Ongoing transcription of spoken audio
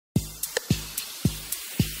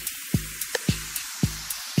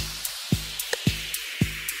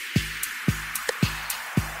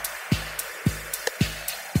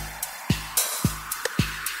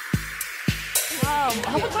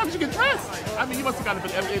get dressed? I mean, you must have gotten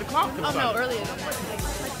up at 8 o'clock. Oh no, earlier than that.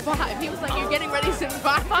 Like 5. He was like, you're getting ready since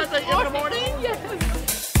 5. 5 a.m. in the morning? Yes.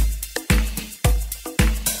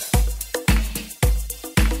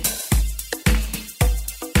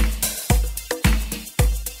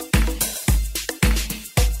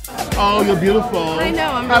 Oh, you're beautiful. I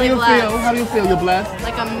know, I'm How do really you blessed. feel? How do you feel? You're blessed?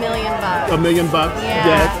 Like $1 million. $1 million? Yeah.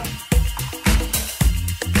 Yes.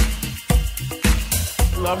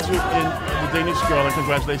 Loved you in The Danish Girl, and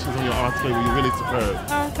congratulations on your art career. You're really superb.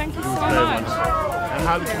 Oh, thank you so Very much. wonderful. And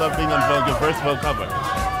how did you love being on Vogue, your first Vogue cover?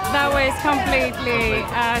 That was completely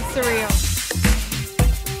surreal.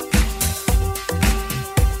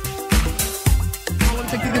 How long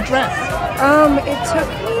did it take you to get dressed? It took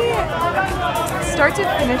me start to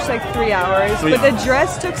finish like 3 hours, but the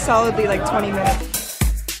dress took solidly like 20 minutes.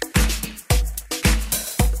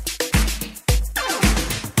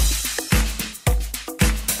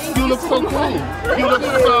 You look so cool. You look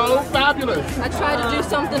so fabulous. I tried to do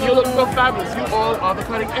something. You look so fabulous. You all are the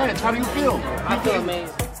cutting edge. How do you feel? I feel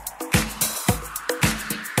amazing.